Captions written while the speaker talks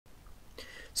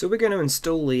So we're going to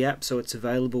install the app so it's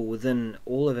available within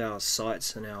all of our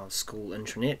sites in our school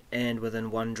intranet and within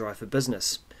OneDrive for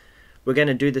Business. We're going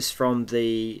to do this from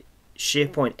the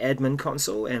SharePoint admin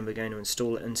console, and we're going to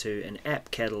install it into an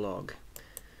app catalog.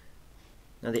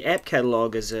 Now the app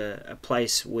catalog is a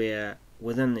place where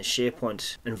within the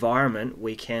SharePoint environment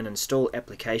we can install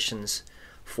applications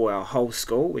for our whole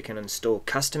school. We can install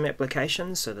custom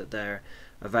applications so that they're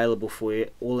available for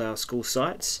all our school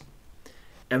sites.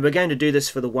 And we're going to do this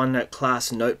for the OneNote class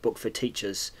notebook for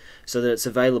teachers so that it's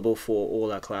available for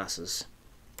all our classes.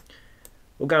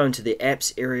 We'll go into the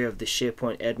apps area of the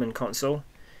SharePoint admin console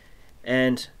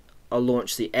and I'll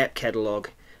launch the app catalog.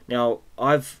 Now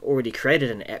I've already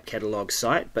created an app catalog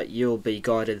site, but you'll be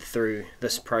guided through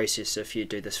this process if you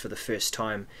do this for the first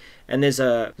time. And there's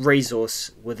a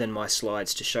resource within my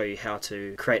slides to show you how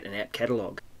to create an app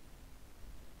catalog.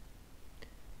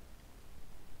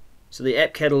 So the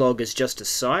app catalog is just a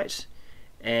site,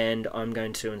 and I'm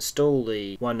going to install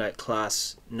the OneNote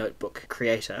class notebook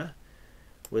creator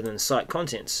within site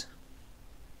contents.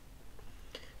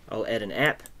 I'll add an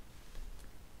app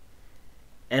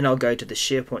and I'll go to the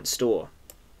SharePoint store.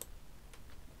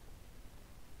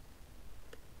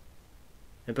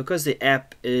 And because the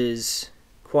app is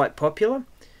quite popular,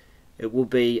 it will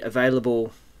be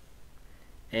available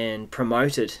and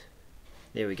promoted.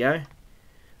 There we go.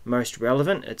 Most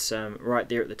relevant, it's right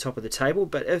there at the top of the table,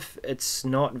 but if it's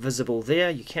not visible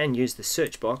there, you can use the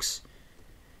search box.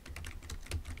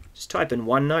 Just type in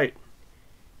OneNote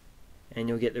and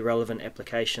you'll get the relevant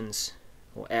applications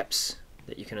or apps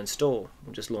that you can install.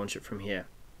 We'll just launch it from here.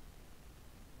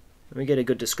 And we get a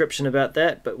good description about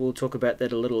that, but we'll talk about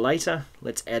that a little later.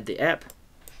 Let's add the app.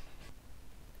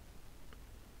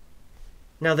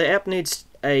 Now the app needs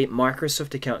a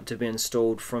Microsoft account to be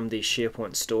installed from the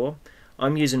SharePoint store.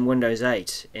 I'm using Windows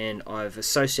 8 and I've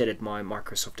associated my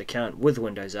Microsoft account with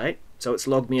Windows 8, so it's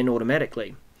logged me in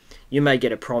automatically. You may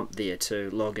get a prompt there to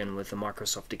log in with the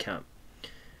Microsoft account.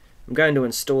 I'm going to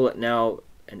install it now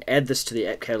and add this to the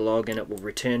app catalog, and it will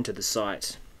return to the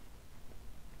site.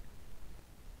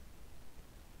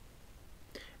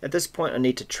 At this point I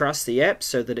need to trust the app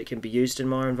so that it can be used in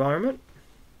my environment.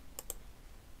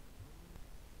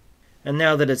 And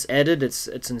now that it's added, it's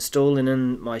installed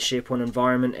in my SharePoint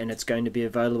environment, and it's going to be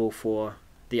available for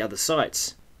the other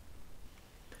sites.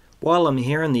 While I'm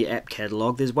here in the app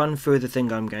catalog, there's one further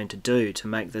thing I'm going to do to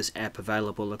make this app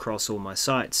available across all my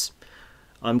sites.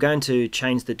 I'm going to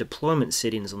change the deployment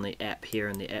settings on the app here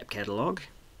in the app catalog.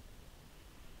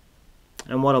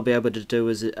 And what I'll be able to do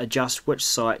is adjust which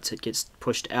sites it gets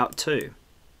pushed out to.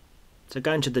 So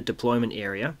go into the deployment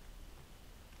area.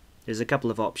 There's a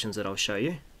couple of options that I'll show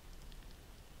you.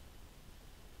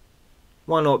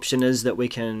 One option is that we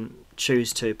can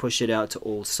choose to push it out to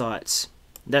all sites.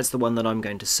 That's the one that I'm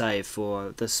going to save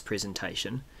for this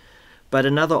presentation. But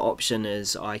another option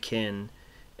is I can,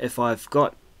 if I've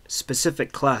got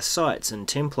specific class sites and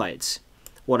templates,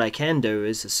 what I can do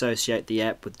is associate the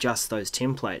app with just those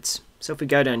templates. So if we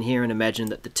go down here and imagine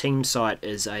that the team site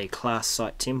is a class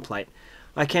site template,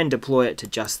 I can deploy it to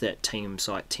just that team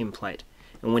site template.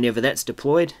 And whenever that's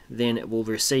deployed, then it will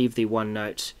receive the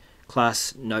OneNote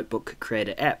class notebook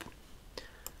creator app.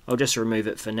 I'll just remove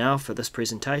it for now for this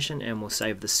presentation, and we'll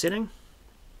save this setting.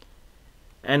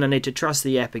 And I need to trust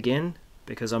the app again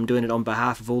because I'm doing it on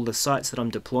behalf of all the sites that I'm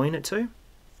deploying it to.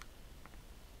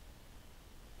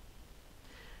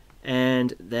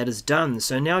 And that is done.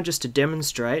 So now, just to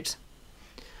demonstrate,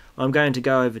 I'm going to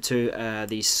go over to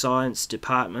the science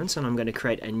department and I'm going to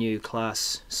create a new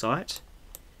class site.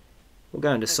 We'll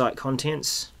go into site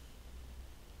contents.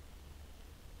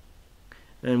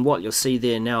 And what you'll see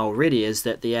there now already is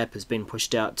that the app has been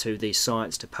pushed out to the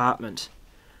science department.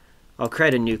 I'll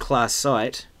create a new class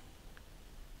site.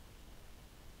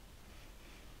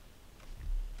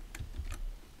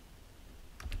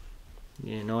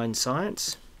 Year 9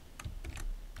 Science.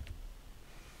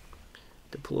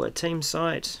 Deploy a team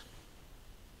site.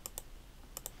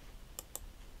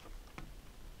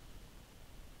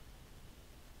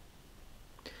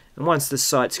 And once the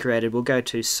site's created, we'll go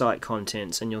to site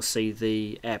contents and you'll see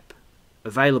the app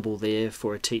available there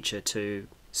for a teacher to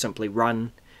simply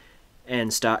run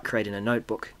and start creating a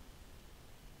notebook.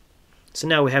 So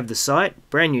now we have the site,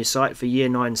 brand new site for Year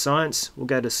 9 Science. We'll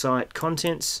go to site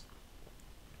contents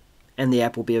and the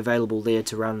app will be available there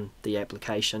to run the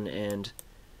application and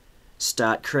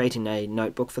start creating a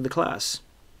notebook for the class.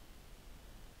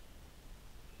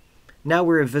 Now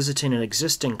we're visiting an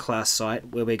existing class site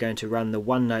where we're going to run the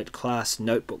OneNote class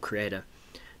notebook creator.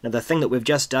 Now the thing that we've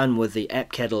just done with the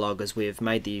app catalog is we've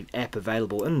made the app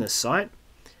available in this site.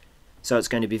 So it's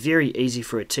going to be very easy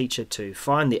for a teacher to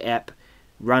find the app,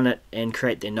 run it and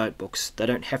create their notebooks. They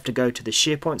don't have to go to the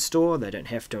SharePoint store, they don't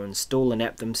have to install an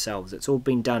app themselves. It's all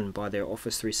been done by their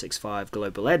Office 365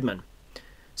 global admin.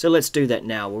 So let's do that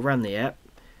now. We'll run the app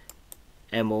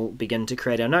and we'll begin to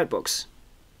create our notebooks.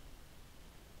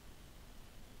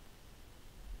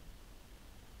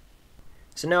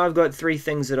 So now I've got 3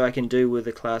 things that I can do with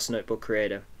the class notebook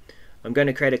creator. I'm going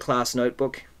to create a class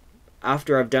notebook.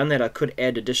 After I've done that, I could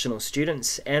add additional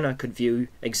students and I could view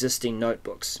existing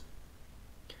notebooks.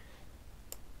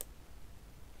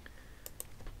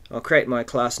 I'll create my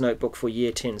class notebook for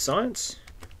Year 10 Science.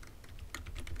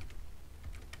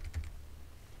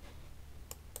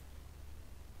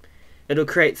 It'll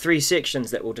create 3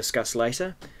 sections that we'll discuss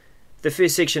later. The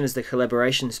first section is the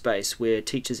collaboration space, where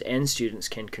teachers and students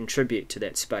can contribute to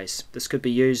that space. This could be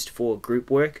used for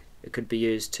group work. It could be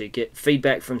used to get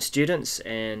feedback from students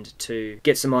and to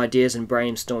get some ideas and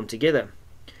brainstorm together.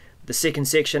 The second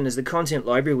section is the content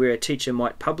library, where a teacher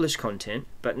might publish content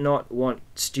but not want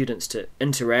students to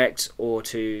interact or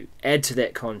to add to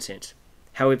that content.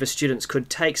 However, students could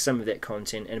take some of that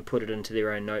content and put it into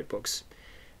their own notebooks.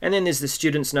 And then there's the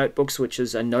students' notebooks, which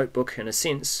is a notebook in a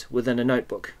sense within a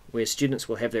notebook, where students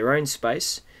will have their own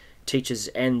space, teachers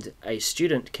and a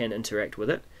student can interact with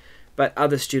it, but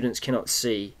other students cannot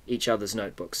see each other's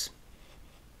notebooks.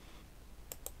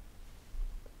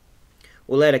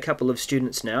 We'll add a couple of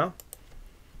students now.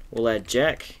 We'll add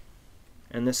Jack,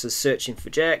 and this is searching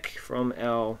for Jack from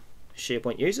our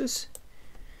SharePoint users,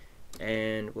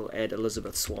 and we'll add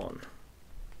Elizabeth Swan.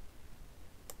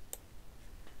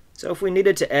 So if we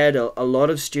needed to add a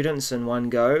lot of students in one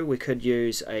go, we could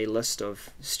use a list of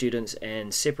students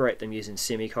and separate them using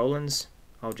semicolons.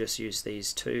 I'll just use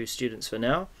these 2 students for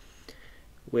now.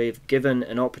 We've given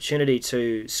an opportunity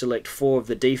to select 4 of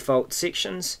the default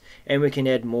sections, and we can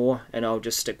add more, and I'll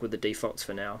just stick with the defaults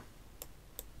for now.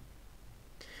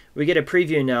 We get a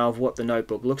preview now of what the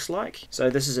notebook looks like. So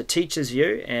this is a teacher's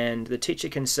view, and the teacher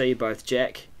can see both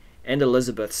Jack and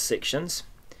Elizabeth's sections.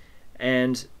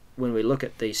 And when we look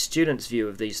at the student's view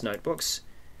of these notebooks,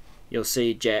 you'll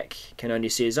see Jack can only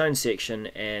see his own section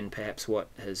and perhaps what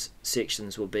his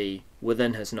sections will be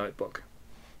within his notebook.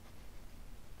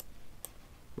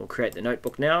 We'll create the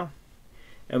notebook now,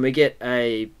 and we get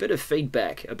a bit of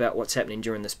feedback about what's happening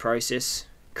during this process,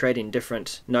 creating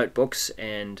different notebooks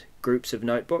and groups of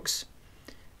notebooks.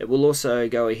 It will also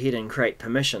go ahead and create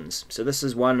permissions. So this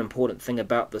is one important thing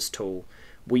about this tool.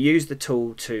 We use the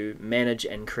tool to manage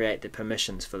and create the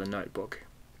permissions for the notebook.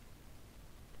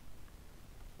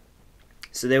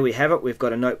 So there we have it. We've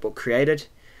got a notebook created.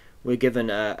 We're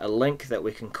given a link that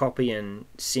we can copy and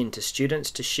send to students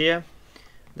to share.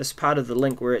 This part of the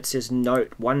link where it says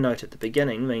OneNote at the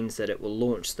beginning means that it will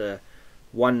launch the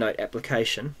OneNote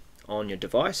application on your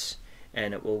device,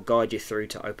 and it will guide you through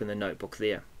to open the notebook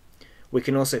there. We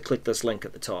can also click this link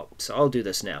at the top, so I'll do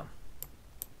this now.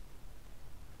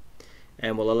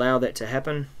 And we'll allow that to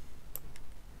happen.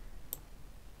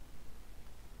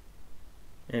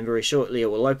 And very shortly it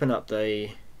will open up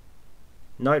the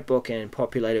notebook and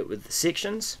populate it with the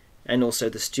sections and also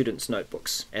the students'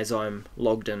 notebooks as I'm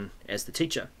logged in as the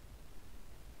teacher.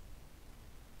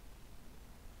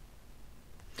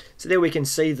 So there we can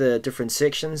see the different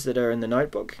sections that are in the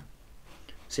notebook.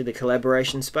 See the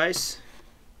collaboration space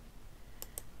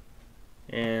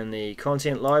and the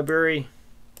content library,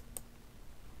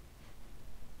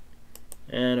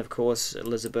 and of course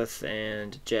Elizabeth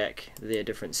and Jack, their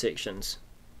different sections.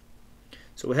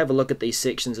 So we'll have a look at these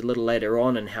sections a little later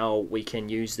on and how we can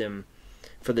use them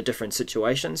for the different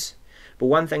situations. But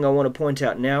one thing I want to point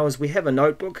out now is we have a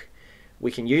notebook.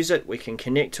 We can use it, we can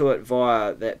connect to it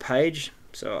via that page.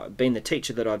 So being the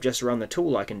teacher that I've just run the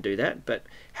tool, I can do that. But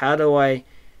how do I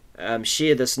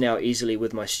share this now easily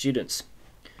with my students?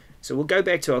 So we'll go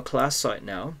back to our class site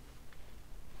now.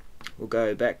 We'll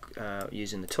go back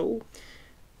using the tool.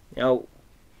 Now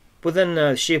within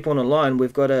SharePoint Online,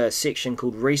 we've got a section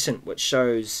called Recent, which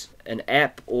shows an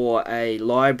app or a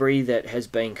library that has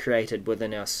been created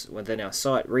within our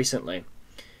site recently.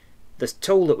 This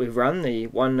tool that we've run, the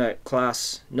OneNote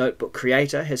Class Notebook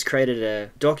Creator, has created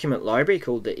a document library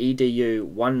called the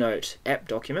EDU OneNote App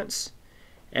Documents,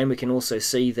 and we can also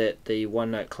see that the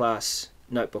OneNote Class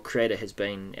Notebook Creator has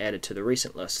been added to the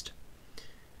recent list.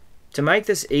 To make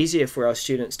this easier for our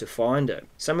students to find it,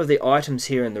 some of the items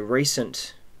here in the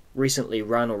recently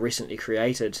run or recently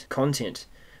created content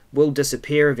will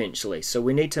disappear eventually, so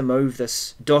we need to move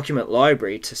this document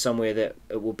library to somewhere that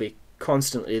it will be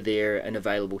constantly there and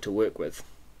available to work with.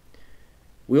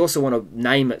 We also want to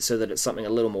name it so that it's something a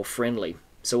little more friendly.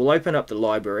 So we'll open up the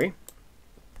library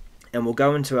and we'll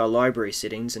go into our library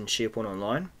settings in SharePoint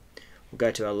Online. We'll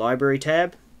go to our library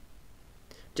tab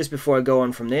Just before I go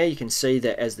on from there, you can see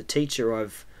that as the teacher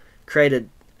I've created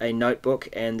a notebook,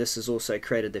 and this has also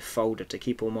created the folder to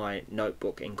keep all my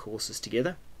notebook and courses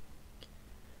together.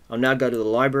 I'll now go to the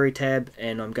library tab,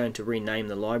 and I'm going to rename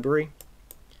the library.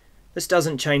 This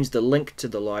doesn't change the link to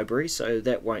the library, so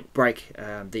that won't break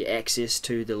the access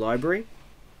to the library,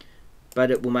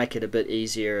 but it will make it a bit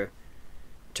easier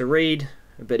to read,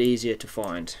 a bit easier to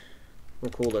find.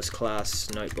 We'll call this class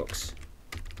notebooks,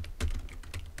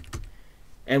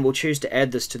 and we'll choose to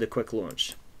add this to the quick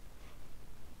launch.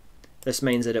 This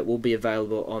means that it will be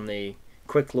available on the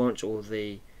quick launch or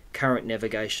the current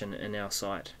navigation in our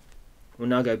site. We'll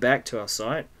now go back to our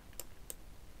site,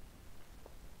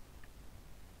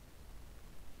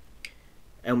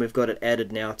 and we've got it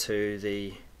added now to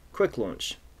the quick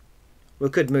launch. We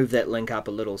could move that link up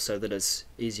a little so that it's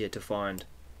easier to find,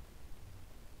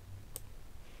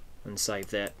 and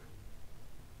save that.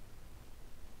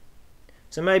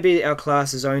 So maybe our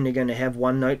class is only going to have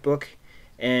one notebook,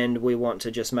 and we want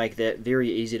to just make that very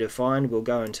easy to find. We'll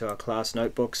go into our class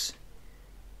notebooks,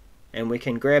 and we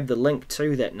can grab the link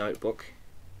to that notebook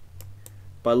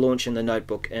by launching the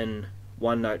notebook in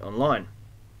OneNote Online.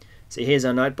 So here's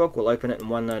our notebook. We'll open it in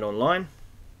OneNote Online,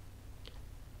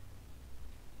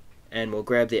 and we'll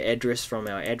grab the address from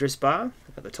our address bar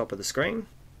at the top of the screen.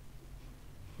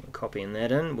 We're copying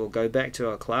that in. We'll go back to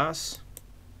our class.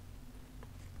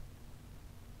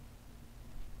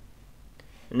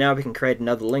 And now we can create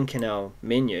another link in our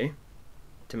menu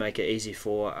to make it easy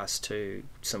for us to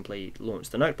simply launch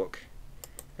the notebook.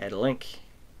 Add a link.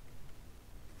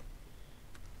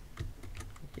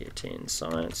 Year 10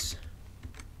 Science.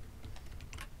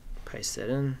 Paste that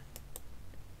in.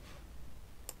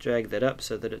 Drag that up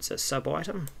so that it's a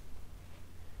sub-item.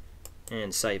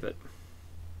 And save it.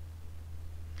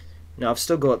 Now I've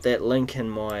still got that link in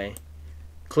my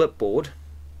clipboard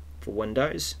for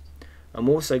Windows. I'm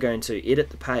also going to edit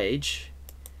the page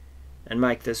and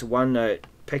make this OneNote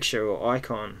picture or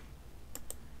icon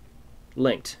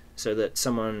linked so that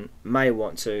someone may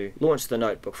want to launch the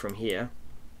notebook from here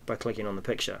by clicking on the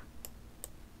picture.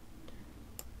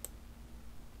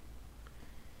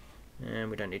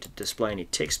 And we don't need to display any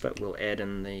text, but we'll add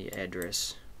in the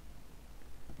address.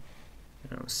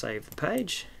 And I'll save the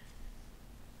page.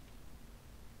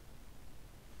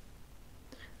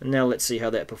 And now let's see how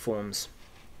that performs.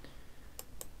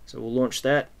 So we'll launch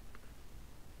that.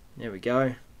 There we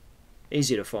go.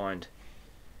 Easy to find.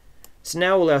 So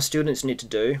now all our students need to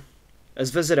do is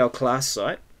visit our class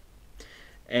site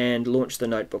and launch the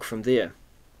notebook from there.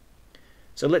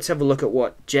 So let's have a look at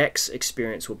what Jack's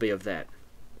experience will be of that.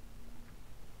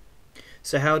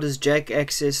 So how does Jack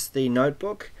access the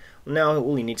notebook? Well, now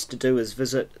all he needs to do is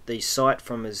visit the site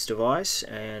from his device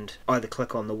and either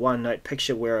click on the OneNote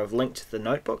picture where I've linked the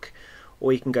notebook,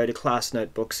 or you can go to Class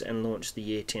Notebooks and launch the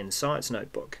Year 10 Science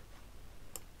notebook.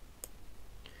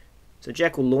 So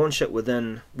Jack will launch it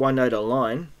within OneNote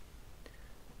Online,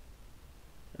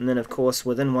 and then of course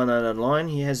within OneNote Online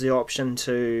he has the option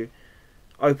to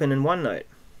open in OneNote.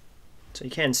 So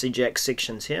you can see Jack's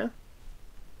sections here,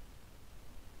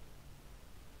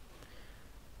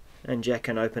 and Jack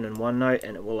can open in OneNote,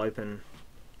 and it will open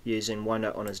using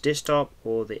OneNote on his desktop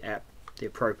or the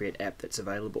appropriate app that's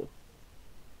available.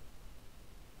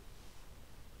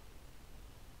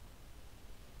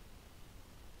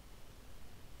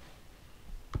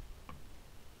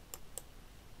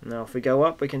 Now if we go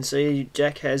up, we can see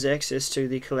Jack has access to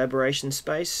the collaboration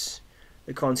space,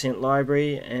 the content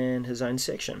library, and his own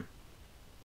section.